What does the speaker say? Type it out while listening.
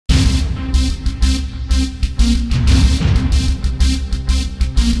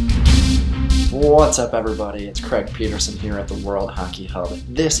What's up, everybody? It's Craig Peterson here at the World Hockey Hub.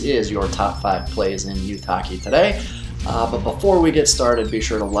 This is your top 5 plays in youth hockey today. But before we get started, be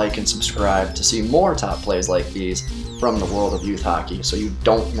sure to like and subscribe to see more top plays like these from the world of youth hockey so you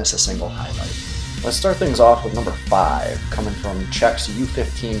don't miss a single highlight. Let's start things off with number 5, coming from Czech's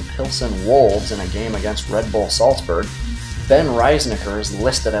U15 Pilsen Wolves in a game against Red Bull Salzburg. Ben Reisnicker is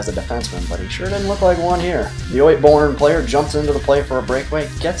listed as a defenseman, but he sure didn't look like one here. The 08-born player jumps into the play for a breakaway,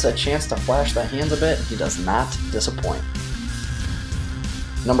 gets a chance to flash the hands a bit, and he does not disappoint.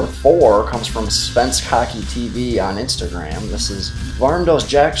 Number 4 comes from Svensk Hockey TV on Instagram. This is Varmdo's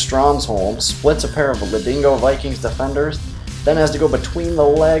Jack Stromsholm splits a pair of Ledingo Vikings defenders, then has to go between the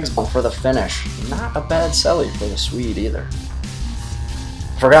legs for the finish. Not a bad celly for the Swede either.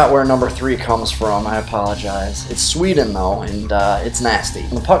 Forgot where number 3 comes from, I apologize. It's Sweden though, and it's nasty.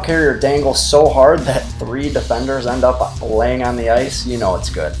 When the puck carrier dangles so hard that 3 defenders end up laying on the ice, you know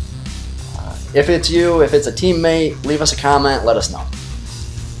it's good. If it's you, if it's a teammate, leave us a comment, let us know.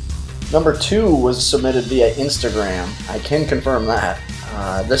 Number 2 was submitted via Instagram. I can confirm that.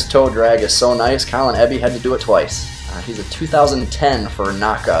 This toe drag is so nice, Colin Ebbe had to do it twice. He's a 2010 for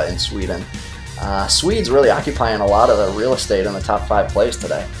Nacka in Sweden. Swedes really occupying a lot of the real estate in the top 5 plays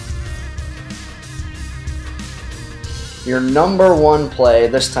today. Your number 1 play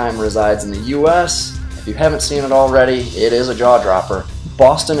this time resides in the US. If you haven't seen it already, it is a jaw dropper.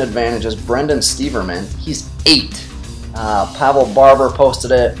 Boston advantages Brendan Steverman. He's 8. Pavel Barber posted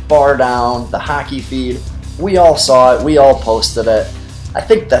it, bar down, the hockey feed. We all saw it, we all posted it. I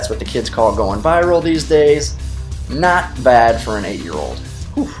think that's what the kids call going viral these days. Not bad for an 8-year-old.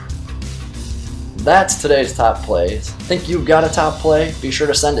 That's today's top plays. Think you've got a top play? Be sure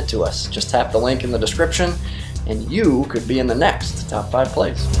to send it to us. Just tap the link in the description and you could be in the next top 5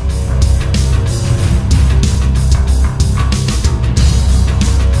 plays.